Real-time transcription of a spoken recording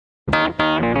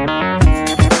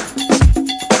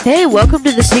Hey, welcome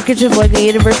to the Secrets of LEGO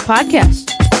Universe podcast.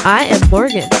 I am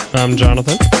Morgan. I'm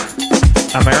Jonathan.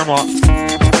 I'm Aramont.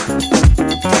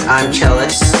 I'm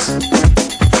Cellist.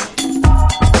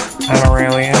 I'm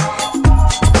Aurelian.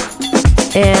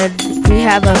 And we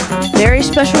have a very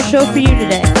special show for you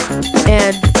today.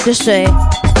 And just a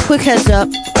quick heads up,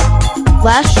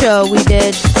 last show we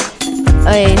did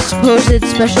a supposed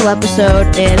special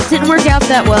episode and it didn't work out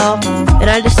that well, and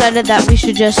I decided that we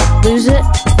should just lose it,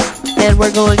 and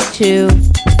we're going to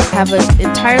have an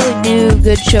entirely new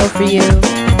good show for you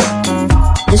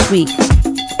this week.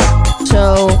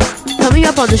 So, coming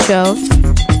up on the show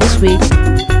this week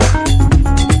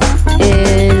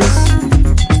is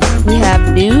we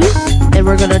have news, and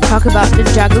we're going to talk about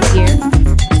Ninjago gear.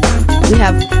 We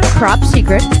have prop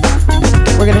secret.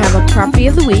 We're going to have a property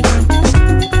of the week.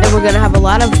 And we're going to have a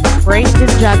lot of great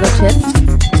Ninjago tips.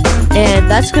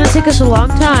 And that's going to take us a long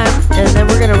time, and then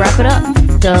we're going to wrap it up.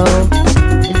 So,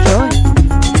 enjoy.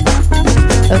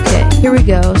 Okay, here we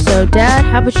go. So, Dad,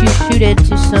 how about you shoot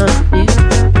into some news?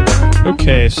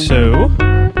 Okay, so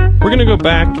we're going to go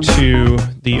back to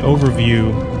the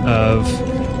overview of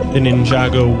the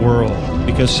Ninjago world,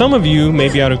 because some of you may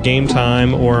be out of game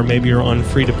time, or maybe you're on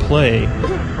free to play,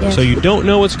 so you don't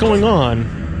know what's going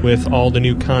on with all the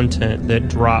new content that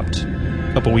dropped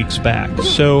a couple weeks back.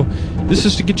 So this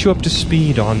is to get you up to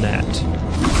speed on that.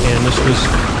 And this was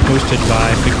posted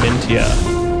by Figmentia.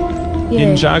 Yay.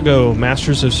 Ninjago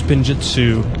Masters of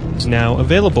Spinjitzu is now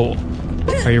available.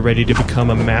 Are you ready to become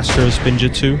a Master of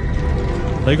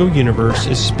Spinjitzu? LEGO Universe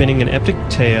is spinning an epic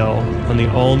tale on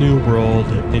the all-new world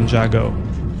of Ninjago.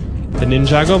 The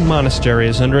Ninjago Monastery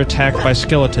is under attack by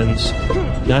skeletons,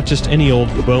 not just any old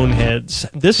boneheads.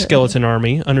 This skeleton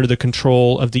army, under the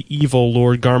control of the evil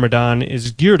Lord Garmadon,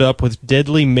 is geared up with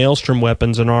deadly Maelstrom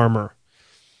weapons and armor.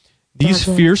 These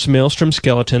fierce Maelstrom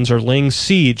skeletons are laying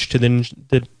siege to the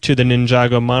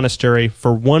Ninjago Monastery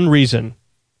for one reason.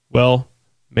 Well,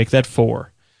 make that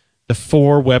 4. The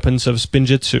 4 weapons of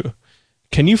Spinjitzu.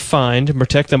 Can you find and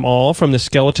protect them all from the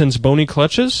skeleton's bony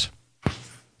clutches?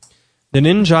 The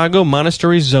Ninjago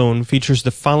Monastery Zone features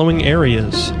the following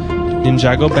areas.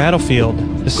 Ninjago Battlefield.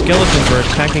 The skeletons are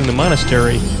attacking the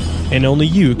monastery, and only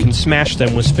you can smash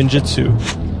them with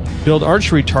Spinjitzu. Build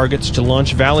archery targets to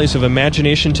launch volleys of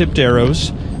imagination-tipped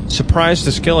arrows, surprise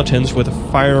the skeletons with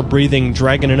a fire-breathing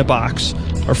dragon in a box,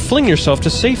 or fling yourself to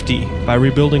safety by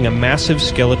rebuilding a massive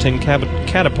skeleton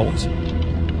catapult.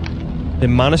 The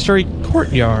Monastery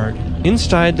Courtyard.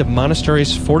 Inside the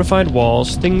monastery's fortified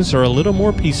walls, things are a little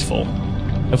more peaceful.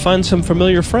 You'll find some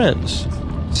familiar friends,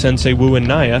 Sensei Wu and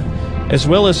Naya, as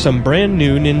well as some brand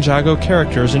new Ninjago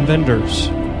characters and vendors.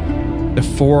 The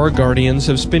 4 Guardians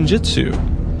of Spinjitzu.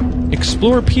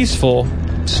 Explore peaceful,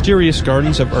 mysterious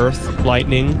gardens of earth,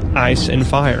 lightning, ice, and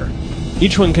fire.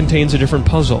 Each one contains a different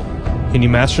puzzle. Can you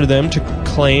master them to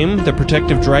claim the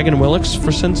protective dragon relics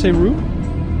for Sensei Wu?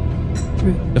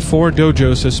 The 4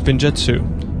 Dojos of Spinjitzu.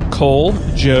 Cole,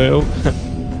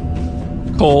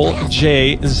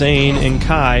 Jay, Zane, and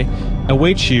Kai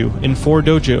await you in 4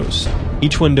 dojos,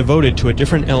 each one devoted to a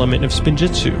different element of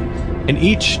Spinjitzu, and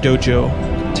each dojo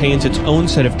contains its own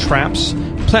set of traps,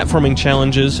 platforming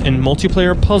challenges, and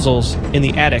multiplayer puzzles in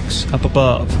the attics up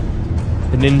above.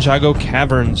 The Ninjago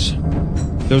Caverns.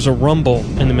 There's a rumble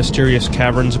in the mysterious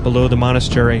caverns below the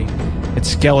monastery. It's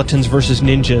skeletons versus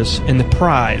ninjas, and the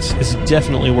prize is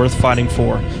definitely worth fighting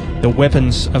for. The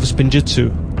weapons of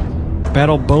Spinjitzu.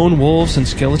 Battle bone wolves and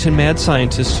skeleton mad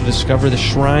scientists to discover the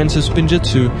shrines of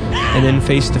Spinjitzu, and then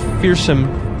face the fearsome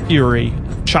fury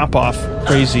of Chop Off,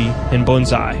 Crazy, and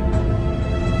Bonsai.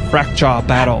 Frackjaw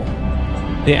battle.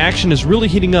 The action is really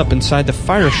heating up inside the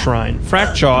fire shrine.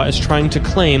 Frackjaw is trying to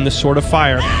claim the Sword of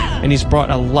Fire, and he's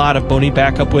brought a lot of bony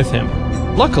backup with him.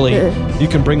 Luckily, you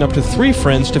can bring up to 3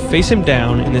 friends to face him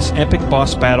down in this epic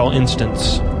boss battle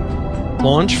instance.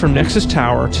 Launch from Nexus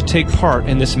Tower to take part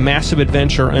in this massive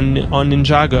adventure on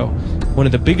Ninjago, one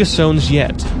of the biggest zones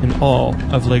yet in all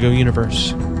of LEGO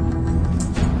Universe.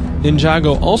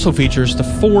 Ninjago also features the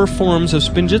 4 forms of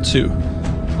Spinjitzu.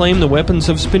 Claim the weapons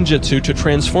of Spinjitzu to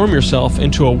transform yourself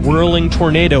into a whirling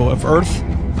tornado of earth,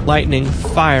 lightning,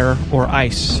 fire, or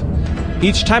ice.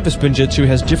 Each type of Spinjitzu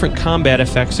has different combat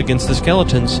effects against the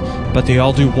skeletons, but they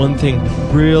all do one thing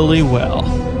really well: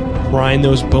 grind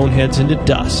those boneheads into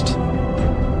dust.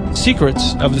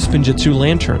 Secrets of the Spinjitzu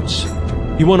Lanterns.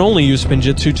 You won't only use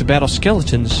Spinjitzu to battle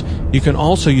skeletons, you can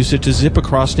also use it to zip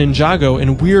across Ninjago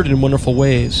in weird and wonderful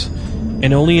ways,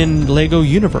 and only in LEGO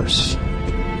Universe.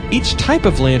 Each type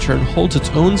of lantern holds its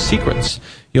own secrets.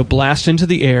 You'll blast into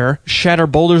the air, shatter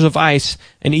boulders of ice,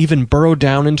 and even burrow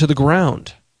down into the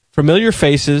ground. Familiar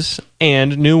faces,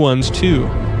 and new ones too.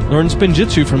 Learn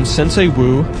Spinjitzu from Sensei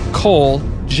Wu, Cole,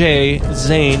 Jay,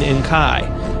 Zane, and Kai.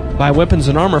 Buy weapons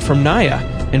and armor from Naya,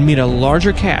 and meet a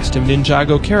larger cast of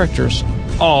Ninjago characters,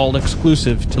 all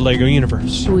exclusive to LEGO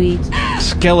Universe. Sweet.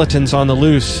 Skeletons on the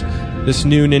loose. This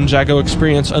new Ninjago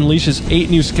experience unleashes 8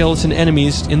 new skeleton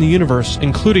enemies in the universe,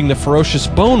 including the ferocious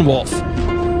Bone Wolf.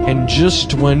 And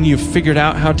just when you've figured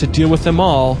out how to deal with them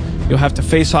all, you'll have to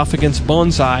face off against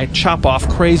Bonsai, Chop Off,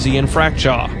 Crazy, and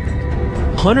Frackjaw.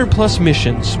 100 plus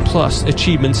missions, plus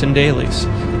achievements and dailies.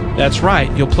 That's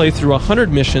right, you'll play through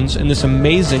 100 missions in this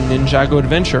amazing Ninjago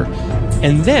adventure,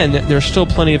 and then there's still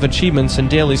plenty of achievements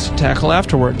and dailies to tackle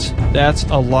afterwards. That's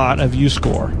a lot of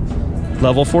U-Score.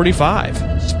 Level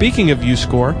 45. Speaking of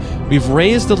U-Score, we've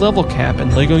raised the level cap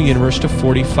in LEGO Universe to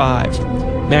 45.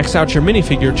 Max out your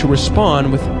minifigure to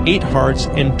respawn with 8 hearts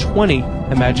and 20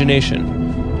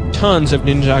 imagination. Tons of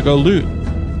Ninjago loot.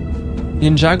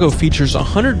 Ninjago features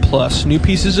 100 plus new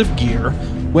pieces of gear,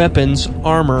 weapons,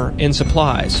 armor, and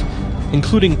supplies,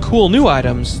 including cool new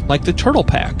items like the Turtle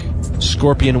Pack,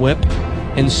 Scorpion Whip,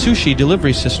 and Sushi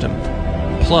Delivery System,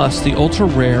 plus the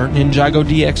ultra-rare Ninjago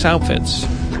DX outfits.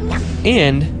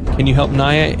 And can you help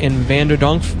Naya and Vanda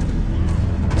Darkflame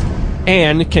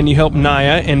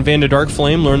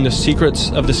learn the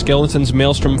secrets of the skeleton's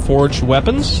Maelstrom forged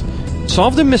weapons?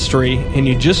 Solve the mystery, and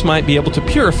you just might be able to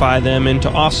purify them into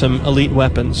awesome elite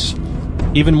weapons.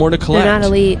 Even more to collect. They're not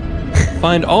elite.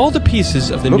 Find all the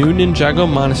pieces of the new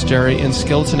Ninjago Monastery and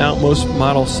Skeleton Outpost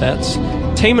model sets,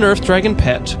 tame an Earth Dragon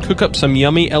pet, cook up some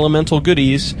yummy elemental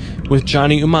goodies with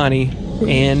Johnny Umani,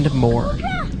 and more.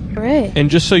 Hooray. And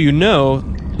just so you know,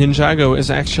 Ninjago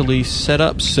is actually set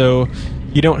up so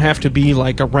you don't have to be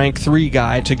like a rank 3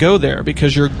 guy to go there,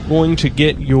 because you're going to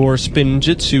get your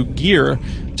Spinjitzu gear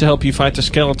to help you fight the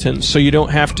skeletons, so you don't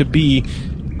have to be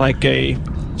like a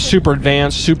super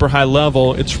advanced, super high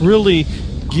level. It's really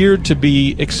geared to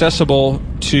be accessible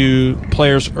to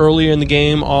players earlier in the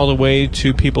game all the way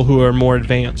to people who are more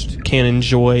advanced, can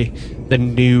enjoy the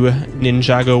new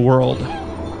Ninjago world.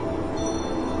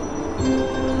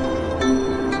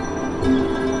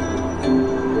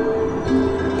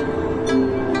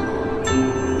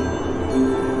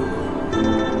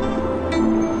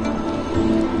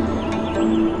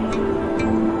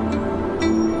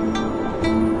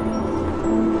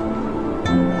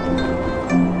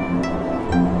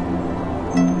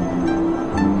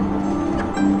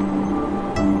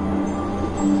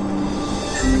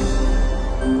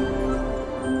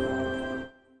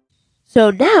 So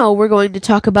now we're going to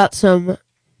talk about some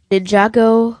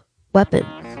Ninjago weapons.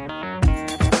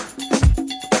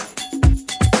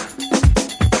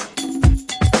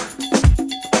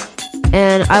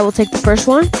 And I will take the first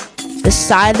one, the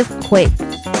Scythe of Quake.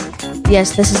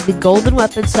 Yes, this is the golden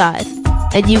weapon scythe.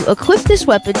 And you equip this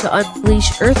weapon to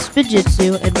unleash Earth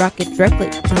Spinjitzu and rock it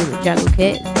directly from the Ninjago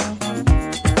cave.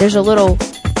 There's a little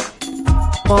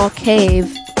small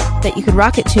cave that you can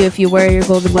rock it to if you wear your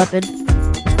golden weapon.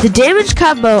 The damage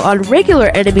combo on regular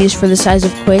enemies for the size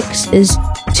of Quakes is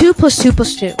 2 plus 2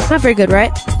 plus 2. Not very good,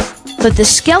 right? But the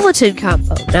skeleton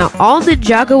combo. Now, all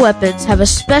Ninjago weapons have a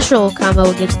special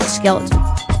combo against the skeleton.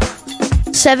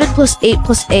 7 plus 8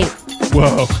 plus 8.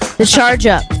 Whoa. The charge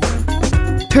up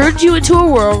turns you into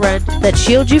a whirlwind that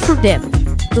shields you from damage.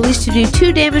 Released to do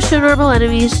 2 damage to normal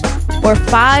enemies, or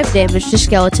 5 damage to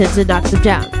skeletons and knock them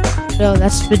down. So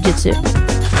that's Spinjitzu.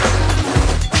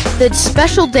 The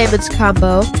special damage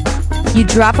combo, you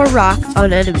drop a rock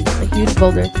on enemies, a huge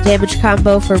boulder. The damage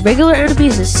combo for regular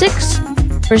enemies is 6.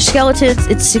 For skeletons,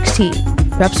 it's 16.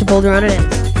 Drops a boulder on an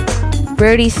enemy.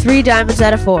 Rarity 3 diamonds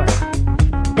out of 4.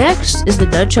 Next is the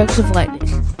Nunchucks of Lightning.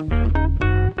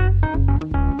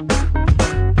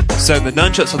 So the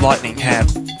Nunchucks of Lightning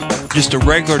have just a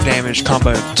regular damage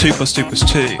combo of 2 plus 2 plus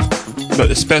 2, but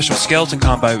the special skeleton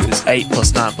combo is 8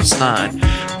 plus 9 plus 9,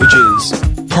 which is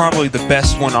probably the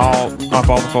best one of all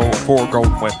the 4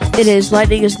 golden weapons. It is.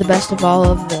 Lightning is the best of all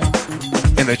of them.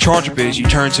 And the charge up is you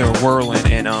turn to a whirlwind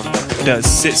and it does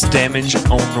 6 damage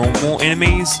on normal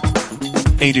enemies,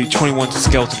 and you do 21 to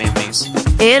skeleton enemies.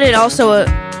 And it also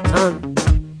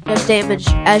does damage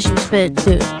as you spin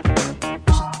too.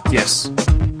 Yes.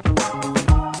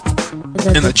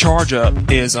 And the charge up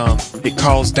is it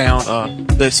calls down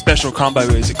the special combo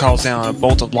is it calls down a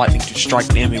bolt of lightning to strike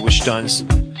an enemy, which does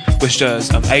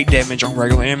 8 damage on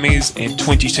regular enemies and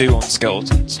 22 on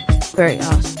skeletons. Very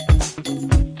awesome.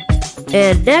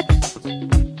 And next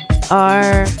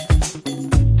are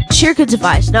Shuriken's of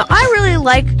Ice. Now, I really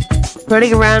like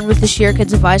running around with the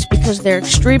Shuriken's of Ice because they're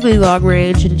extremely long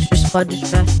range and it's just fun to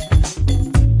smash.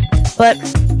 But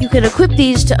you can equip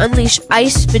these to unleash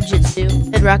Ice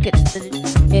Spinjitzu and rock it to the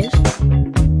caves.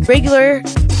 Regular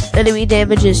enemy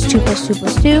damage is 2 plus 2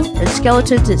 plus 2, and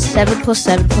skeletons is 7 plus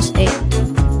 7 plus 8.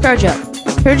 Charge up.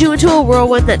 Turns you into a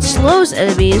whirlwind that slows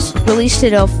enemies, release to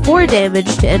deal 4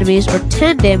 damage to enemies or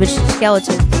 10 damage to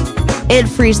skeletons, and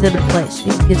freeze them in place.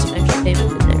 You can get some extra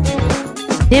damage in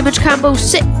there. Damage combo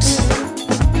 6.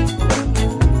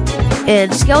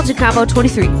 And skeleton combo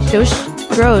 23.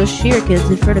 Throws shurikens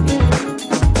in front of you.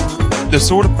 The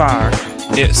Sword of Fire,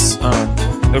 it's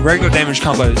the regular damage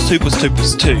combo is 2 plus 2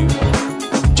 plus 2.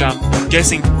 Which I'm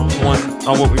guessing on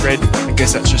what we read, I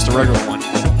guess that's just a regular one.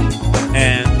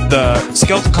 And the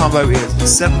skeleton combo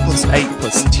is 7 plus 8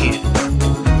 plus 10.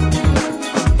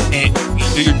 And you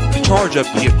do your charge up,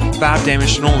 you get 5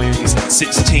 damage to normal enemies and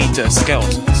 16 to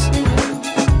skeletons.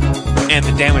 And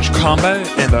the damage combo,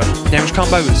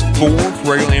 is 4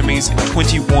 for regular enemies and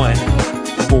 21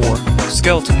 for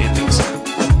skeleton enemies.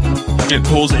 It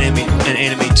pulls an enemy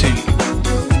to you.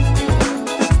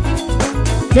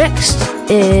 Next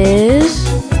is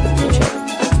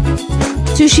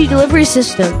Sushi Delivery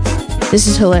System. This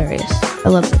is hilarious. I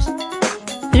love this.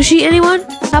 Sushi, anyone?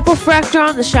 Tap a fracture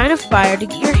on the Shine of Fire to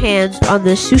get your hands on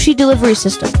the Sushi Delivery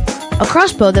System, a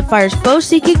crossbow that fires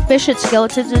bow-seeking fish at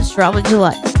skeletons and strawlings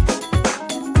alike.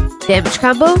 Damage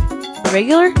combo,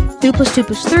 regular, 2 plus 2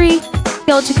 plus 3,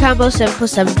 skeleton combo, 7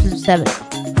 plus 7 plus 7.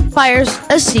 Fires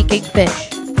a seeking fish.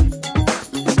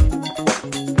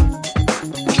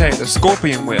 Okay, the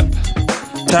Scorpion Whip.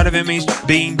 Tired of enemies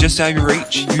being just out of your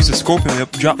reach, use the Scorpion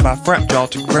Whip dropped by Frapjaw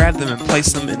to grab them and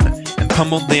place them and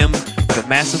pummel them with a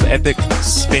massive, epic,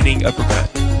 spinning uppercut.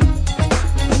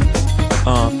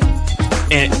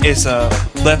 And it's a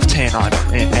left-hand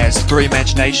item. It has 3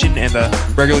 imagination, and the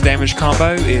regular damage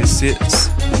combo is 6,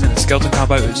 and the skeleton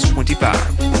combo is 25.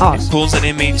 Awesome. It pulls an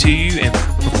enemy to you and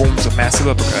performs a massive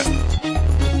uppercut.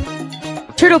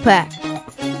 Turtle Pack.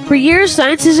 For years,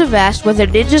 scientists have asked whether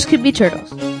ninjas can be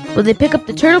turtles. When they pick up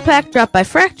the turtle pack dropped by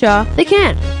Fractjaw, they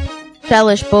can.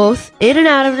 Stylish both in and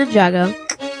out of Ninjago,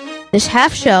 this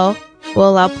half shell will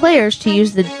allow players to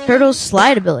use the turtle's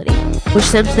slide ability, which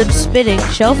sends them spinning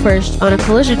shell first on a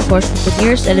collision course with the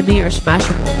nearest enemy or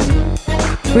smashable.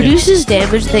 Reduces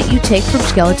damage that you take from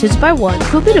skeletons by 1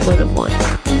 to a minimum of 1.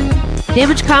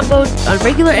 Damage combo on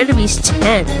regular enemies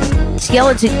 10.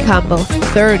 Skeleton combo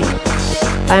 30.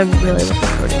 I'm really looking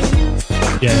forward to it.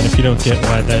 Yeah, and if you don't get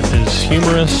why that is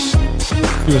humorous,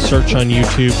 do a search on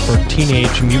YouTube for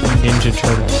Teenage Mutant Ninja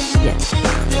Turtles. Yeah.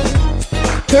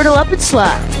 Turtle up and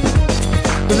slide.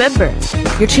 Remember,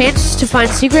 your chances to find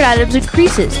secret items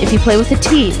increases if you play with a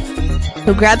team.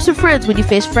 So grab some friends when you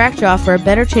face Fractjaw for a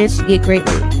better chance to get great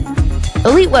loot.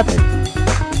 Elite weapons.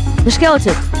 The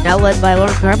skeletons, now led by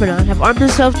Lord Garbanon, have armed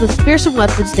themselves with fearsome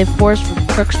weapons they've forged from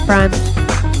Crooks Prime's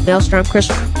Maelstrom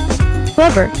Crystal.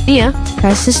 However, Nia,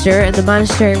 Kai's sister and the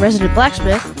monastery resident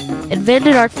blacksmith, and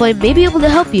Vanda Darkflame may be able to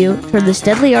help you turn this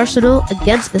deadly arsenal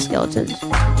against the skeletons.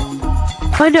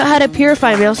 Find out how to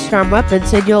purify Maelstrom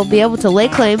weapons, and you'll be able to lay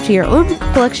claim to your own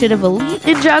collection of elite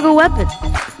Ninjago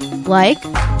weapons, like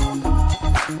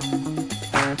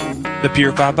the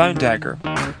Purify Bone Dagger.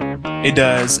 It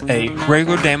does a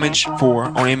regular damage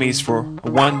on enemies for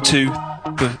 1, 2,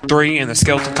 3, and the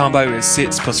skeleton combo is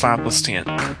 6 plus 5 plus 10.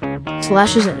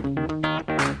 slashes in.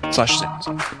 Slashes in.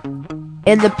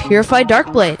 And the Purified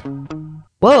Darkblade.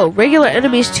 Whoa, regular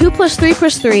enemies 2 plus 3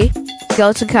 plus 3,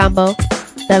 skeleton combo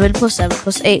 7 plus 7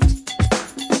 plus 8.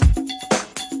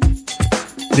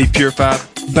 The Purified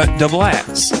Double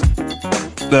Axe.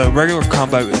 The regular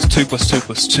combo is 2 plus 2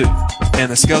 plus 2,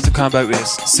 and the skeleton combo is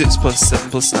 6 plus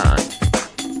 7 plus 9.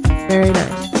 Very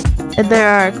nice. And there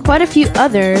are quite a few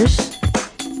others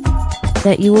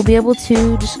that you will be able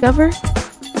to discover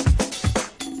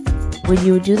when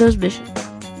you do those missions.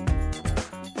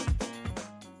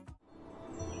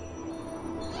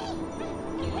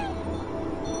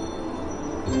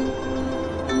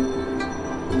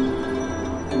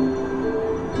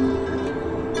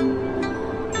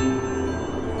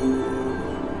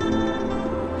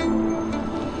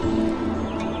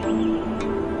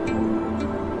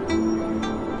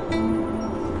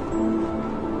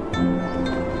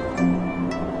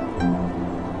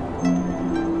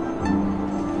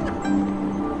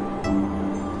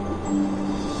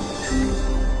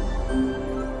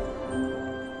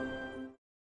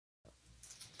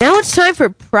 Now it's time for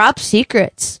Prop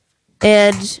Secrets.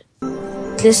 And in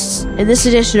this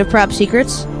edition of Prop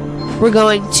Secrets, we're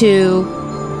going to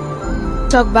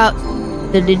talk about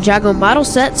the Ninjago model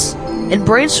sets and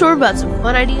brainstorm about some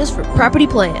fun ideas for property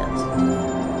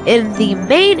plans. In the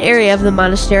main area of the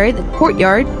monastery, the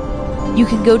courtyard, you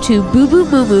can go to Boo Boo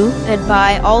Moo Moo and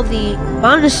buy all the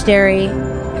monastery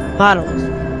models.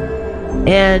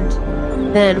 And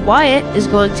then Wyatt is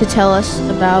going to tell us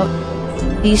about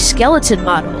the skeleton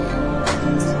model.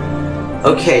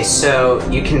 Okay, so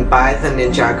you can buy the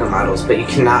Ninjago models, but you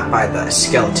cannot buy the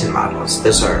skeleton models.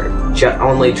 Those are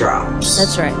only drops.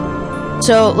 That's right.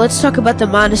 So let's talk about the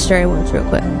monastery ones real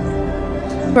quick.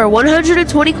 For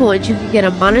 120 coins, you can get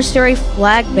a monastery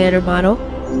flag banner model.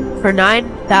 For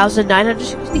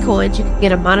 9,960 coins, you can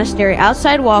get a monastery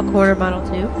outside wall corner model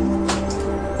too.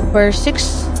 For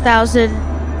 6,000,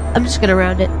 I'm just gonna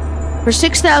round it. For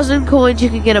 6,000 coins, you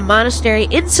can get a monastery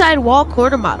inside wall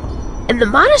corner model. And the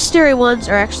monastery ones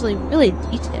are actually really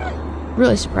detailed. I'm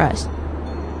really surprised.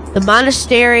 The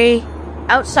monastery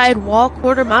outside wall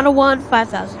corner model 1,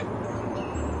 5,000.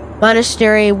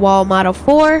 Monastery wall model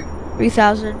 4,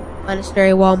 3,000.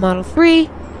 Monastery wall model 3,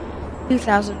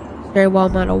 2,000. Monastery wall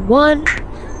model 1,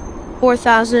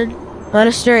 4,000.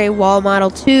 Monastery wall model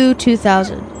 2,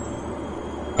 2,000.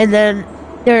 And then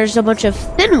there's a bunch of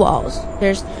thin walls.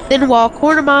 There's the thin wall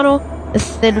corner model, the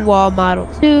thin wall model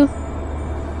 2,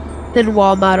 thin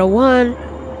wall model 1,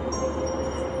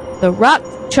 the rock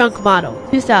chunk model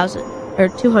 2,000 or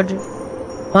 200.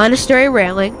 Monastery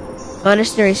railing,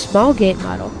 monastery small gate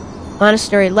model,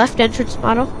 monastery left entrance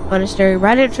model, monastery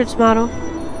right entrance model,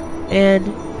 and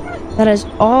that is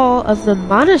all of the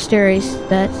monasteries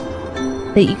that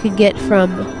you can get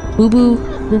from Boo Boo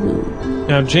Moo.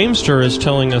 Now, Jamester is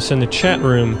telling us in the chat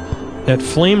room that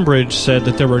Flamebridge said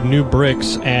that there were new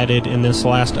bricks added in this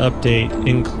last update,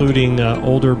 including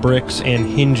older bricks and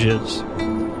hinges.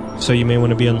 So you may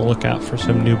want to be on the lookout for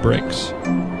some new bricks.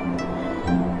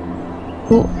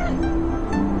 Cool.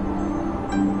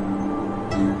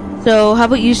 So, how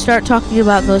about you start talking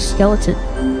about those skeletons?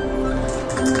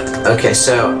 Okay,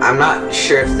 so I'm not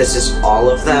sure if this is all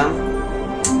of them,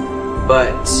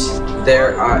 but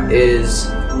there is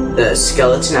the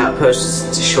Skeleton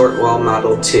Outpost Short Wall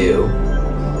Model 2,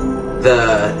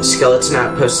 the Skeleton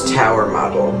Outpost Tower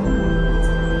Model,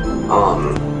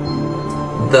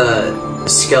 the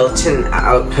Skeleton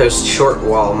Outpost Short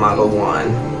Wall Model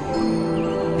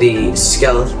 1, the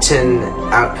Skeleton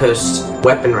Outpost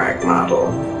Weapon Rack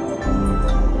Model,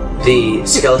 the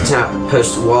Skeleton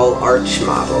Outpost Wall Arch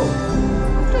Model,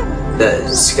 the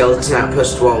Skeleton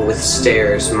Outpost Wall with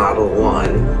Stairs Model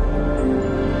 1,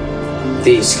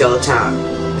 the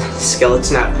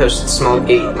Skeleton Outpost Small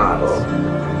Gate Model,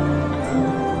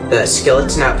 the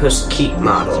Skeleton Outpost Keep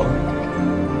Model,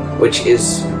 which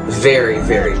is very,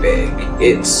 very big.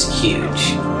 It's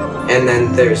huge. And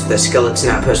then there's the Skeleton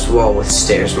Outpost Wall with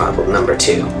Stairs Model number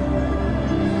 2.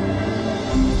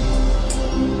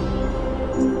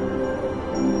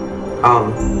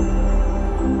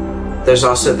 There's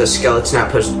also the Skeleton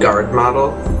Outpost Guard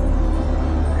model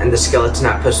and the Skeleton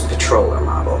Outpost Patroller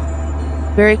model.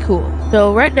 Very cool.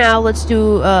 So right now, let's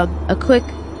do a quick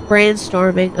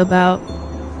brainstorming about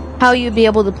how you'd be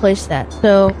able to place that.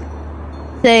 So,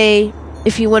 say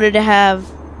if you wanted to have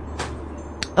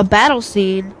a battle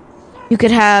scene, you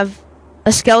could have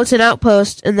a skeleton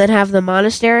outpost and then have the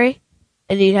monastery,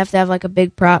 and you'd have to have like a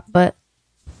big prop, but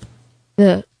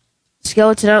the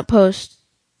skeleton outpost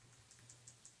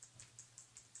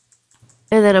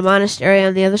and then a monastery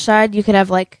on the other side, you could have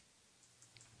like,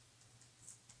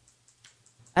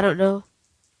 I don't know,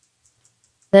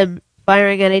 them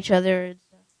firing at each other and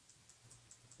stuff.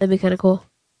 That'd be kind of cool.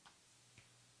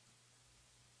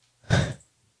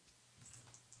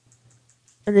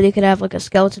 And then you could have like a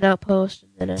skeleton outpost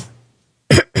and then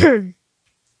a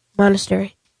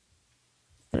monastery.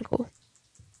 Kind of cool.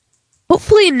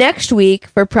 Hopefully next week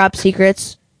for Prop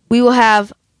Secrets, we will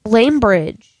have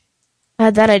Flamebridge. I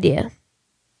had that idea.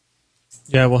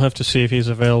 Yeah, we'll have to see if he's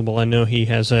available. I know he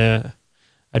has a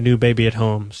new baby at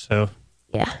home, so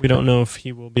yeah, we don't know if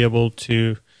he will be able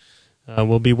to,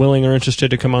 will be willing or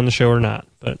interested to come on the show or not,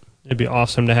 but it'd be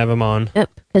awesome to have him on. Yep,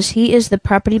 because he is the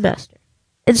property master.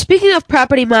 And speaking of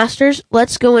property masters,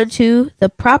 let's go into the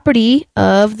property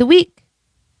of the week.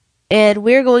 And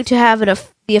we're going to have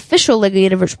the official LEGO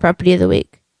Universe property of the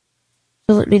week.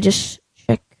 So let me just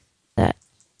check that.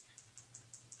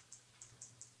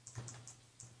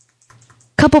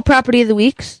 Couple property of the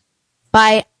weeks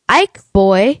by Ike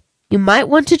Boy. You might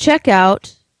want to check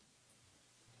out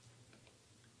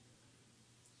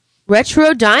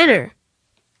Retro Diner.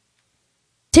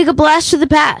 Take a blast to the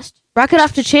past. Rocket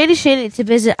off to Chandy Shandy to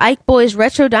visit Ike Boy's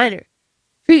Retro Diner.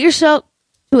 Treat yourself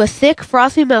to a thick,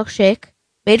 frothy milkshake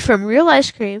made from real ice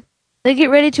cream. Then get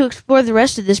ready to explore the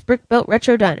rest of this brick-built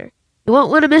Retro Diner. You won't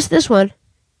want to miss this one.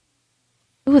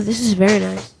 Ooh, this is very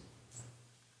nice.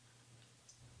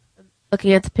 I'm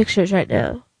looking at the pictures right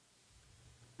now.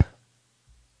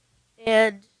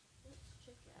 And let's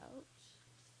check out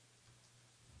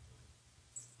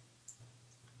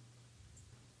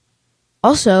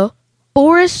Also,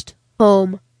 Forest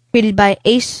Home, created by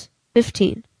Ace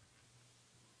 15.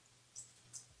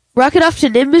 Rocket off to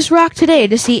Nimbus Rock today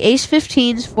to see Ace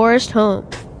 15's Forest Home.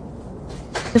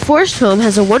 The Forest Home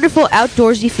has a wonderful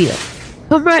outdoorsy feel.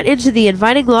 Come right into the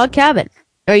inviting log cabin.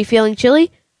 Are you feeling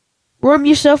chilly? Warm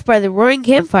yourself by the roaring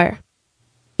campfire.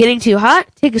 Getting too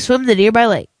hot? Take a swim in the nearby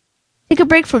lake. Take a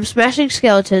break from smashing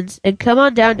skeletons and come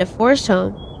on down to Forest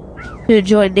Home to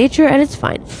enjoy nature at its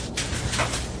finest.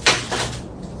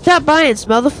 Stop by and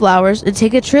smell the flowers and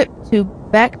take a trip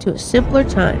back to a simpler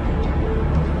time.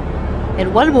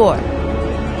 And one more.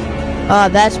 Ah,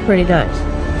 that's pretty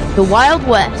nice. The Wild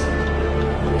West.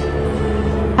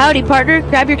 Howdy, partner.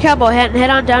 Grab your cowboy hat and head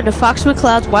on down to Fox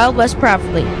McCloud's Wild West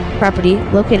property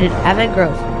located in Avant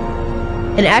Grove.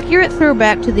 An accurate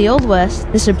throwback to the Old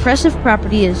West, this impressive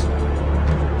property is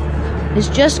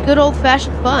just good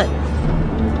old-fashioned fun.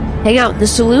 Hang out in the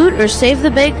saloon or save the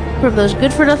bank from those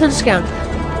good-for-nothing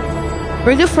scoundrels.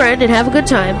 Bring a friend and have a good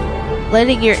time,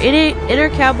 letting your inner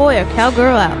cowboy or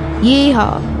cowgirl out.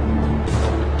 Yeehaw.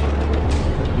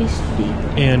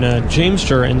 And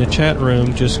Jamester in the chat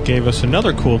room just gave us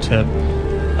another cool tip.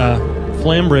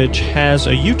 Flambridge has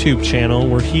a YouTube channel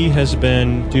where he has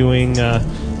been doing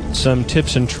some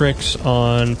tips and tricks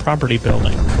on property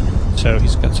building. So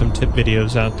he's got some tip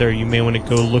videos out there you may want to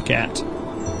go look at.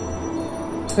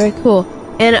 Very cool.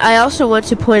 And I also want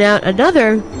to point out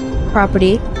another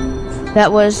property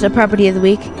that was a property of the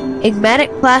week.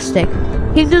 Enigmatic Plastic.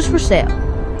 Kingdoms for sale.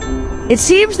 It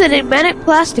seems that Enigmatic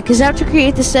Plastic is out to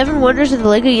create the 7 wonders of the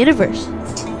LEGO universe.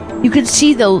 You can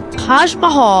see the Taj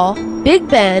Mahal, Big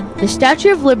Ben, the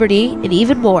Statue of Liberty, and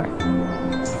even more.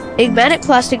 Enigmatic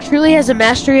Plastic truly has a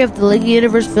mastery of the LEGO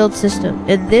universe build system,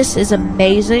 and this is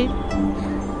amazing.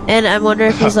 And I wonder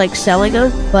if he's like selling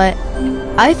them, but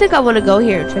I think I want to go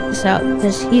here and check this out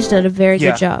because he's done a very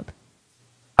good job.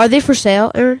 Are they for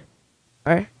sale, Aaron?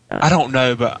 Or I don't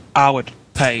know, but I would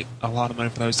pay a lot of money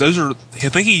for those. Those are, I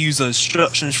think he used the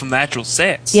instructions from the actual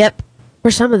sets. Yep,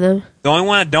 for some of them. The only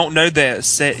one I don't know that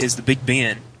set is the Big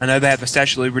Ben. I know they have the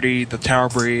Statue of Liberty, the Tower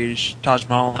Bridge, Taj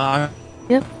Mahal.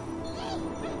 Yep.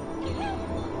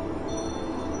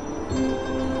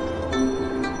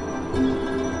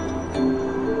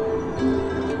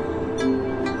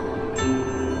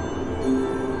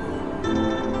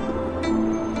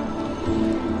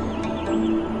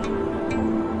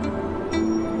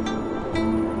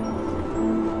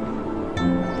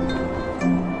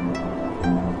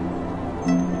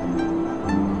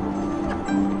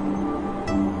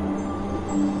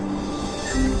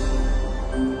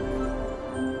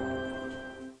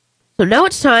 So now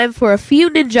it's time for a few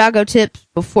Ninjago tips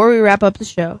before we wrap up the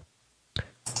show.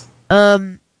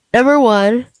 Number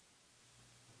 1,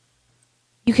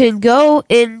 you can go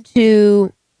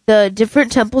into the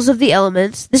different temples of the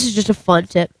elements. This is just a fun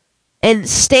tip. And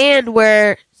stand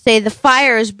where, say, the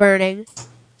fire is burning.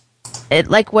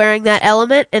 Like wearing that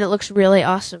element, and it looks really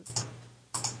awesome.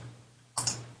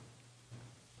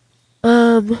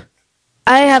 I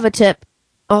have a tip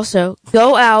also.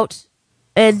 Go out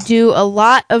and do a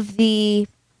lot of the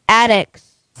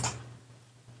attics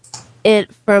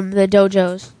from the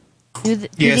dojos. Do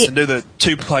the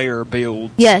 2-player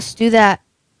build. Yes, do that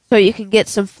so you can get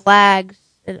some flags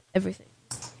and everything.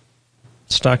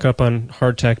 Stock up on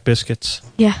hardtack biscuits.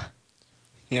 Yeah.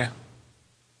 Yeah.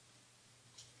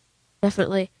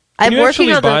 Definitely. Can you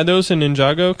actually buy those in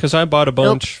Ninjago? Because I bought a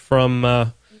bunch from...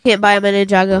 you can't buy them in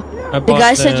Ninjago. The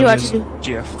guy said you have to...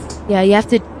 Jeff. Yeah, you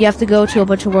have to go to a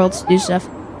bunch of worlds to do stuff.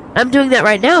 I'm doing that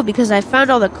right now because I found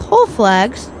all the coal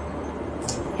flags,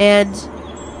 and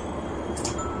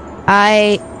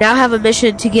I now have a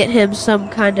mission to get him some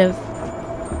kind of...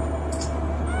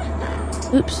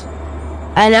 Oops.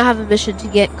 I now have a mission to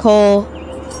get Cole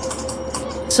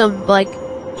some, like,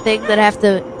 thing that I have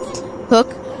to cook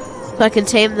so I can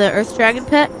tame the Earth Dragon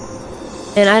pet,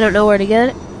 and I don't know where to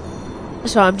get it.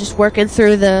 So I'm just working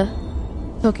through the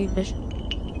cooking mission.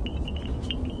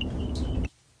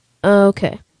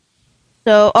 Okay.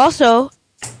 So, also,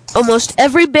 almost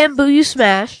every bamboo you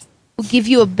smash will give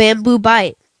you a bamboo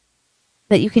bite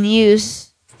that you can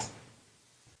use.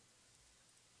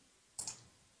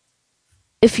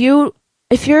 If you're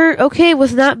okay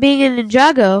with not being in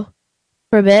Ninjago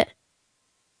for a bit,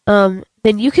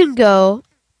 then you can go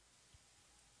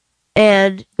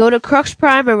to Crux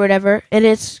Prime or whatever, and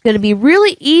it's going to be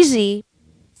really easy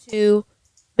to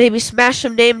maybe smash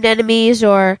some named enemies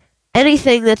or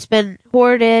anything that's been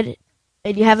hoarded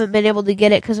and you haven't been able to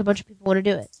get it because a bunch of people want to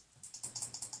do it.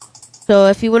 So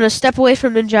if you want to step away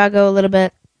from Ninjago a little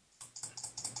bit,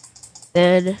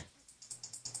 then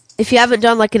if you haven't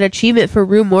done like an achievement for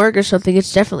Rue Morgue or something,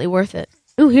 it's definitely worth it.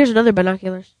 Ooh, here's another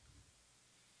binoculars.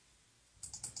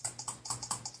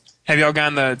 Have y'all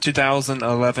gotten the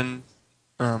 2011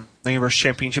 Universe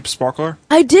Championship Sparkler?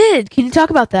 I did. Can you talk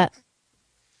about that?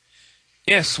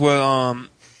 Yes, well,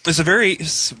 it's a very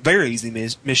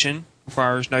easy mission.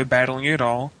 Requires no battling at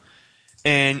all.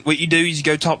 And what you do is you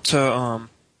go talk to,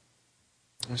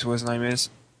 let's see what his name is.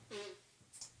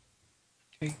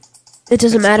 Okay. It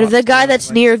doesn't matter. The guy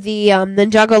that's near the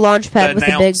Ninjago launch pad with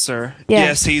the big... announcer.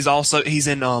 Yeah. Yes, he's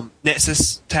in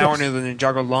Nexus Tower near the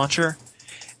Ninjago launcher,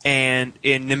 and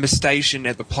in Nimbus Station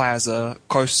at the plaza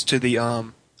close to the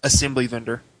assembly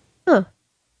vendor. Huh.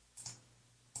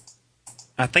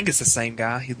 I think it's the same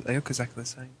guy. They look exactly the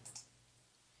same.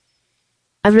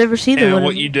 I've never seen the And one.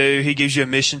 what you do, he gives you a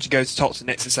mission to go to talk to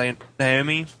Nexus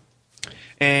Naomi,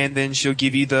 and then she'll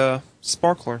give you the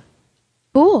sparkler.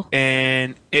 Cool.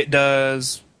 And it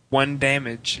does 1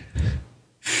 damage.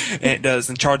 And it does,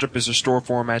 and charge up is restore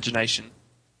for imagination.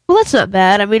 Well, that's not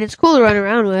bad. I mean, it's cool to run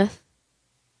around with.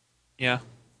 Yeah.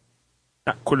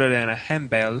 Not cooler than a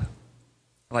handbell.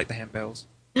 I like the handbells.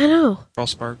 I know.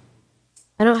 Frostburg.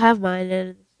 I don't have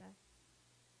mine.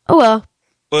 Oh, well.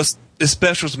 Well, it's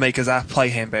special to me because I play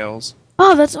handbells.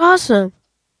 Oh, that's awesome.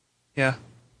 Yeah.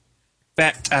 In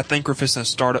fact, I think we're fixing to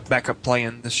start back up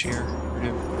playing this year. We're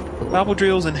doing Bible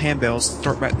drills and handbells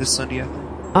start back this Sunday, I think.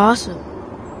 Awesome.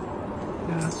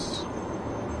 Yes.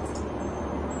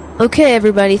 Okay,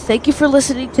 everybody. Thank you for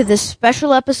listening to this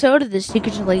special episode of the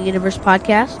Secrets of Lego Universe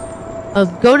podcast.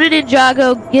 Go to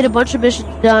Ninjago, get a bunch of missions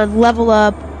done, level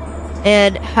up,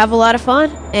 and have a lot of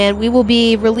fun. And we will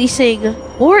be releasing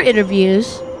more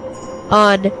interviews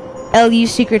on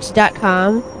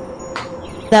LUsecrets.com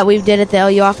that we did at the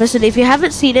LU office. And if you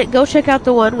haven't seen it, go check out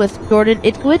the one with Jordan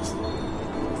Itkowitz.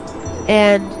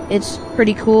 And it's a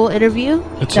pretty cool interview.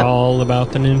 It's all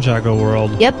about the Ninjago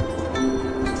world. Yep.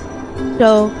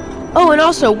 So, oh, and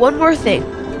also one more thing.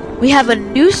 We have a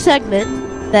new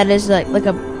segment that is that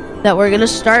we're gonna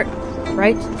start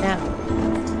right now.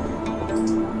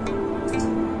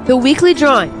 The weekly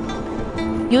drawing.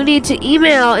 You need to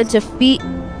email into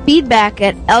feedback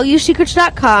at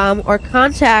lusecrets.com or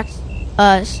contact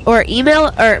us or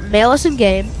email or mail us in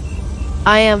game.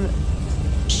 I am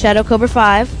Shadow Cobra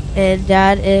 5 and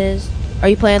Dad is... Are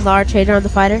you playing Large Shader on the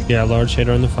Fighter? Yeah, Large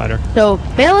Shader on the Fighter. So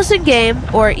mail us in game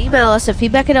or email us at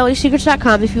feedback at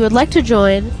lusecrets.com if you would like to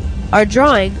join our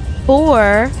drawing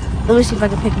for... Let me see if I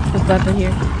can pick a quick weapon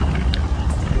here.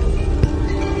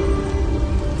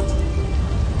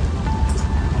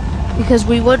 Because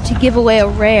we want to give away a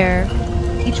rare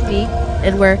each week,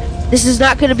 and this is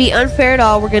not going to be unfair at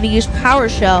all. We're going to use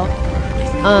PowerShell.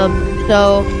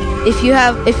 So if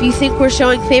you think we're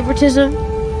showing favoritism,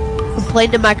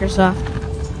 complain to Microsoft.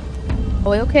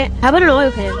 Oil can? How about an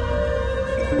oil can?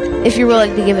 If you're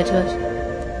willing to give it to us.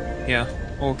 Yeah,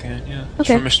 okay, yeah.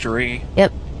 Okay. It's for Mr. E.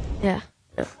 Yep. Yeah.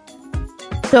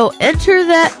 So enter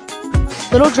that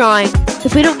little drawing.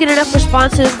 If we don't get enough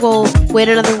responses, we'll wait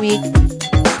another week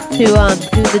to do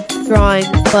the drawing.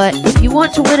 But if you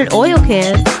want to win an oil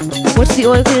can, what's the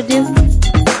oil can do?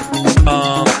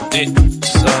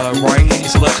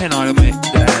 It's a left-hand item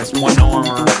that has 1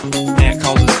 armor, and it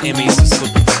causes enemies to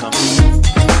slip and stumble.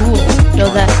 Cool.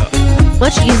 So that's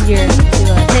much easier to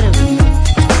hit them.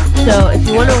 So if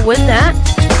you want to win that,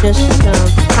 just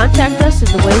contact us in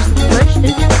the ways that we mentioned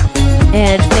it.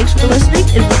 And thanks for listening,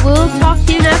 and we'll talk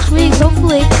to you next week,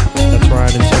 hopefully. That's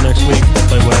right. Until next week,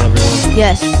 play well, everyone.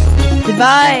 Yes.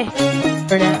 Goodbye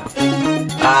for now.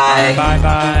 Bye.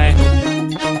 Bye-bye.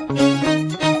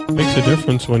 Makes a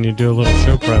difference when you do a little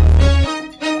show prep.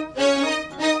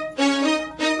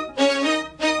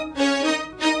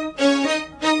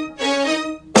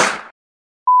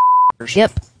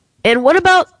 Yep. And what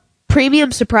about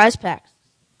premium surprise packs?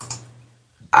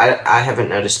 I haven't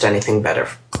noticed anything better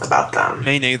about them.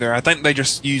 Me neither. I think they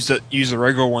just used the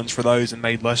regular ones for those and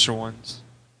made lesser ones.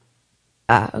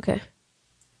 Okay.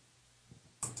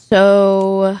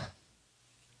 So...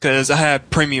 Because I had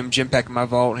premium gem pack in my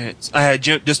vault, and I had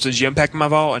just a gem pack in my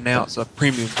vault, and now it's a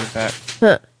premium gem pack.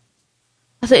 Huh.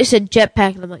 I thought you said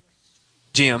jetpack, and I'm like...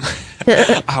 Gem.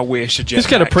 I wish a gem He's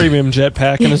got a premium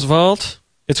jetpack in his vault.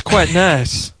 It's quite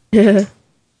nice.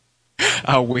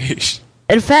 I wish.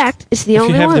 In fact, it's the If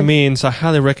only you have one. the means, I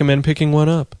highly recommend picking one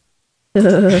up.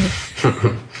 Yeah.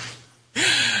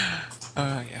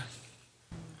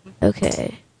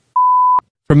 Okay.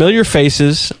 Familiar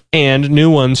faces and new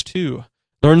ones too.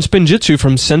 Learn Spinjitzu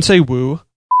from Sensei Wu.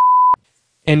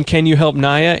 And can you help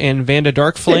Naya and Vanda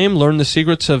Darkflame learn the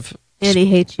secrets of Annie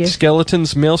hates you.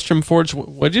 Skeleton's Maelstrom Forge?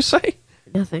 What'd you say?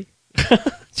 Nothing.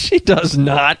 She does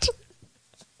not.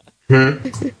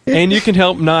 And you can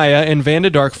help Naya and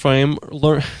Vanda Darkflame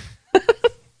learn.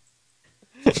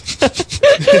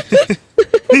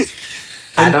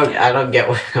 I don't get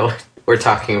what we're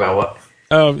talking about. What?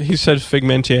 Oh, he said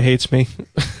Figmentia hates me.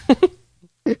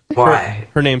 Why?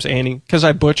 Her name's Annie, because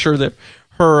I butcher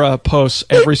her posts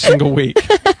every single week.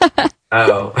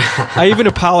 Oh. I even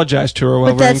apologized to her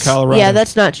while we're in Colorado. Yeah,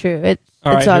 that's not true.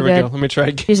 All right, it's all here we good. go. Let me try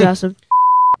again. She's awesome.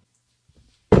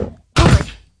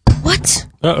 What?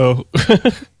 Uh-oh.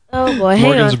 Oh, boy. Hang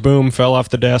Morgan's on. boom fell off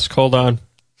the desk. Hold on.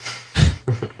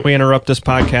 We interrupt this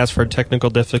podcast for technical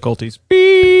difficulties.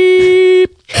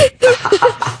 Beep!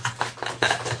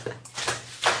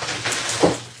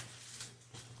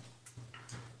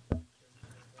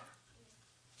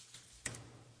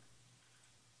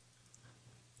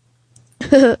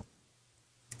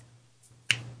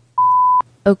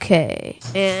 Okay.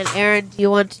 And Aaron, do you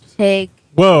want to take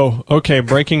Whoa. Okay,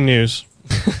 breaking news.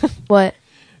 what?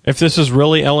 If this is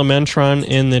really Elementron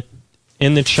in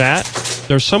the chat,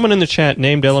 there's someone in the chat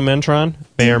named Elementron.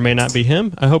 May or may not be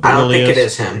him. I hope it I don't really think is. it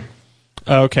is him.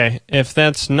 Okay. If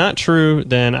that's not true,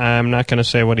 then I'm not going to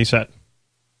say what he said.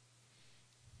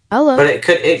 I'll look. But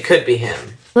it could be him.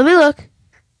 Let me look.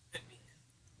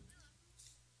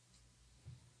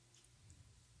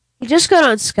 He just got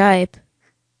on Skype.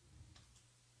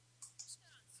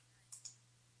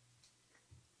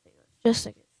 Just a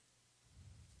second.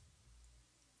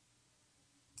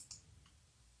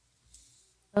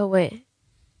 Oh, wait.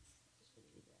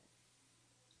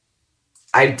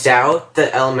 I doubt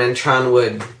that Elementron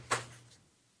would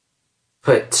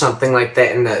put something like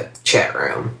that in the chat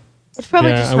room. It's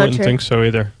probably Yeah, just I wouldn't Hunter. think so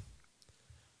either.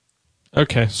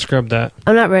 Okay, scrub that.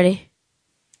 I'm not ready.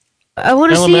 I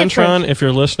want to see it Elementron, first. if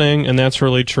you're listening and that's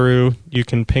really true, you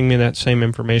can ping me that same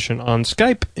information on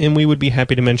Skype, and we would be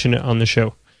happy to mention it on the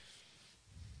show.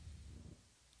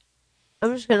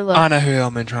 I'm just going to look. I know who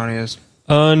Elementron is.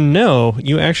 No,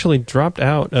 you actually dropped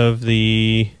out of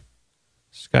the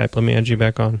Skype. Let me add you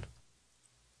back on.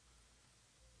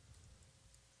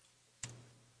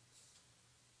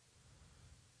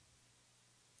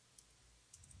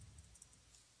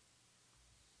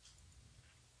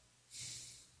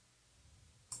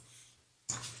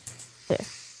 There.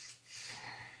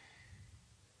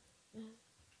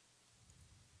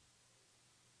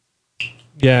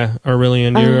 Yeah,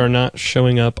 Aurelian, you are not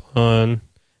showing up on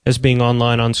as being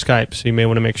online on Skype, so you may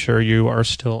want to make sure you are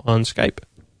still on Skype.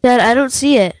 Dad, I don't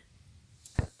see it.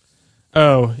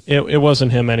 Oh, it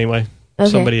wasn't him anyway. Okay.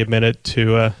 Somebody admitted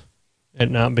to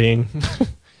it not being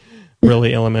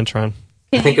really Elementron.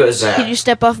 I think it was Can you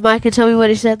step off mic and tell me what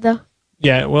he said, though?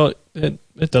 Yeah, well, it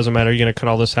doesn't matter. You're going to cut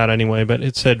all this out anyway, but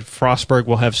it said Frostburg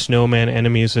will have snowman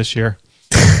enemies this year.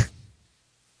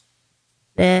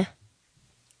 Nah.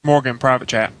 Morgan, private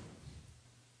chat.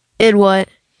 In what?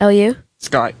 LU?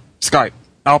 Skype.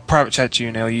 I'll private chat to you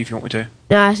in LU if you want me to.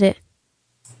 No, I see it.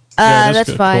 Yeah, That's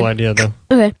a fine. cool idea, though.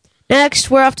 Okay. Next,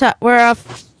 we're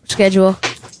off schedule.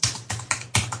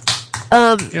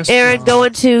 Yes, Aaron,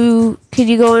 can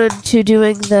you go into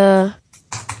doing the,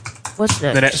 what's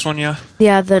next? The next one, yeah?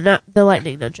 Yeah, the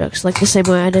lightning nunchucks, like the same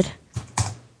way I did.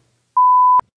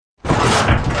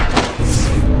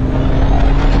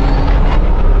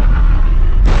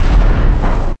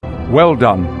 Well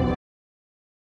done.